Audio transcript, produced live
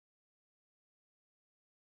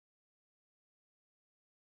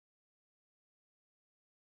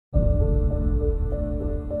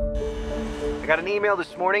got an email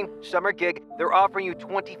this morning, summer gig. They're offering you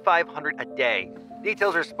 $2,500 a day.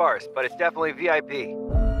 Details are sparse, but it's definitely VIP.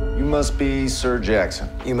 You must be Sir Jackson.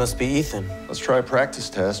 You must be Ethan. Let's try a practice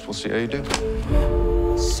test. We'll see how you do.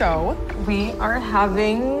 So, we are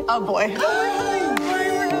having a boy.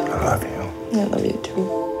 I love you. I love you too.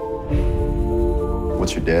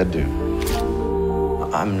 What's your dad do?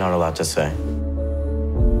 I'm not allowed to say.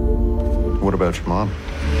 What about your mom?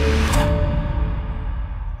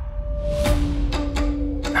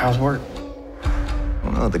 How's work?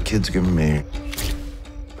 Well, the kid's giving me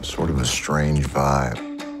sort of a strange vibe.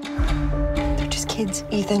 They're just kids,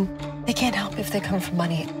 Ethan. They can't help if they come from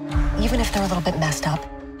money, even if they're a little bit messed up.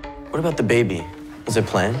 What about the baby? Is it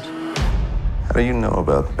planned? How do you know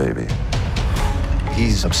about the baby?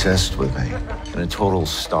 He's obsessed with me in a total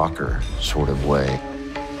stalker sort of way.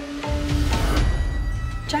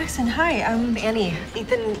 Jackson, hi, I'm Annie.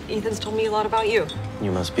 Ethan's told me a lot about you.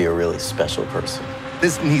 You must be a really special person.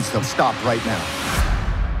 This needs to stop right now.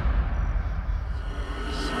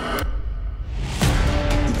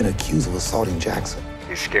 You've been accused of assaulting Jackson.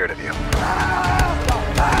 He's scared of you.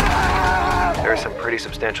 There are some pretty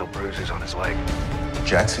substantial bruises on his leg.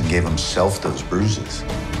 Jackson gave himself those bruises.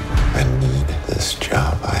 I need this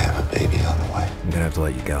job. I have a baby on the way. I'm gonna have to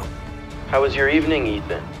let you go. How was your evening,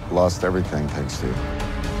 Ethan? Lost everything thanks to you.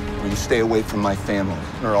 Will you stay away from my family,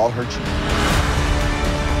 or I'll hurt you?